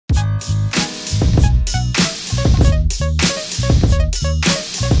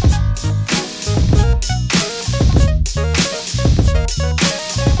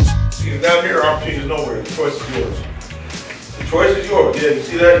Yeah, you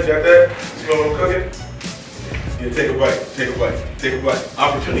see that? You got that? See what I'm cooking? Yeah, take a bite, take a bite, take a bite.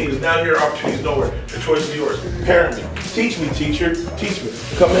 Opportunity is down here, opportunity is nowhere. The choice is yours. Parent me. Teach me, teacher. Teach me.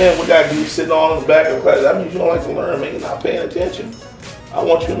 Come in with that dude sitting on the back of the class. That means you don't like to learn, man. You're not paying attention. I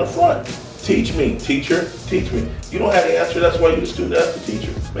want you in the front. Teach me, teacher. Teach me. You don't have the answer, that's why you're the student, that's the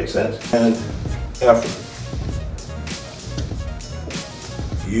teacher. Make sense? And effort.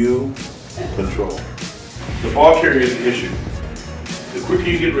 You control. The ball carrier is the issue. The quicker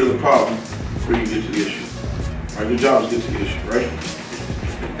you get rid of the problem, the quicker you get to the issue. All right, your job is to get to the issue, right?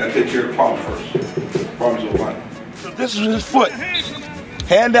 You gotta take care of the problem first. The problem's over line. So this is his foot.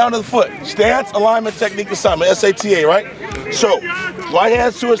 Hand down to the foot. Stance, alignment, technique, assignment. SATA, right? So, right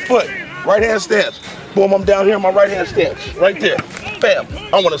hand to his foot. Right hand stance. Boom, I'm down here in my right hand stance. Right there. Bam.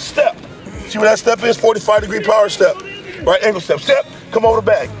 I want to step. See what that step is? 45-degree power step. Right angle step. Step. Come over the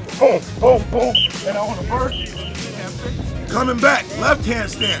bag. Boom, boom, boom. And I want to burst. Coming back. Left hand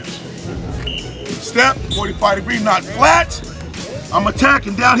stance. Step. 45-degree, not flat. I'm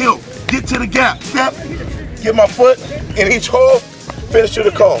attacking downhill. Get to the gap. Step. Get my foot in each hole. Finish to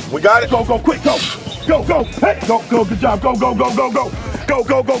the cone. We got it? Go, go, quick, go. Go, go. Hey, go, go. Good job. Go, go, go, go, go. Go,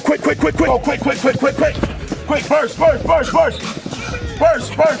 go, go. Quick, quick, quick, quick. Go, quick, quick, quick, quick, quick. Quick, burst, burst, burst, burst.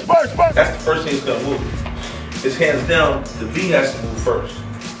 Burst, burst, burst, burst. That's the first thing that's gonna move. His hands down, the V has to move first.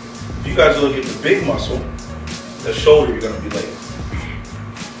 If you guys look at the big muscle, the shoulder, you're gonna be late.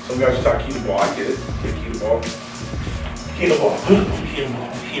 Some guys are talking keto ball, I get it. Get keto ball. Keto ball. Keto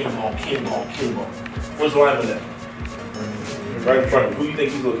ball, keto ball, keto ball, keto ball. Where's the lineman at? Right in front of him. Who do you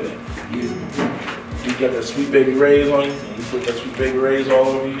think he's looking at? You. You got that Sweet Baby Ray's on you, and you put that Sweet Baby Ray's all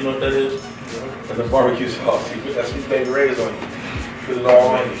over you, you know what that is? That's a barbecue sauce. You put that Sweet Baby Ray's on you. Put it all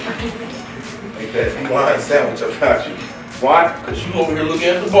on you. Make that line sandwich up got you. Why? Because you over here looking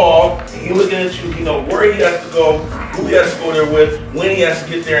at the ball, and he looking at you, he know where he has to go, who he has to go there with, when he has to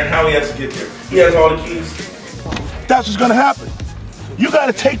get there, and how he has to get there. He has all the keys. That's what's gonna happen. You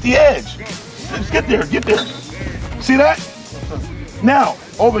gotta take the edge. Just get there, get there. See that? Now,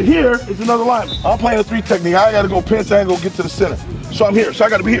 over here is another lineman. I'm playing a 3 technique. I gotta go pinch angle, get to the center. So I'm here, so I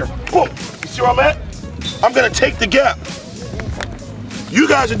gotta be here. Boom, you see where I'm at? I'm gonna take the gap. You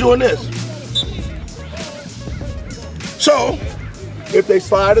guys are doing this. So, if they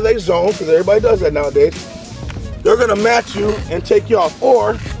slide or they zone, because everybody does that nowadays, they're gonna match you and take you off.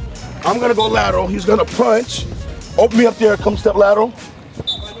 Or, I'm gonna go lateral, he's gonna punch, open me up there, come step lateral.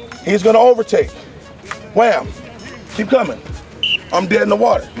 He's gonna overtake. Wham, keep coming. I'm dead in the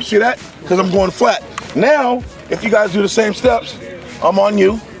water. You see that? Because I'm going flat. Now, if you guys do the same steps, I'm on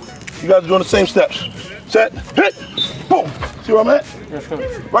you. You guys are doing the same steps. Set, hit, boom. See where I'm at?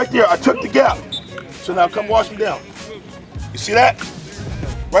 Right there, I took the gap. So now come wash me down. You see that?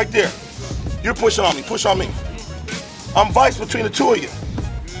 Right there. You're pushing on me, push on me. I'm vice between the two of you.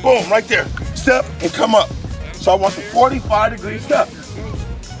 Boom, right there. Step and come up. So I want the 45-degree step.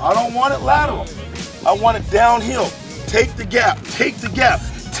 I don't want it lateral. I want it downhill. Take the gap, take the gap,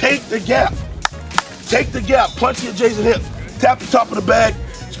 take the gap. Take the gap, punch the adjacent hip. Tap the top of the bag,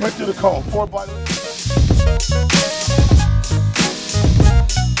 sprint through the cone. Forward body.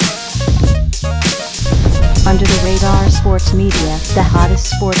 Under the Radar Sports Media, the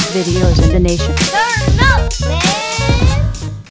hottest sports videos in the nation. Turn up, man!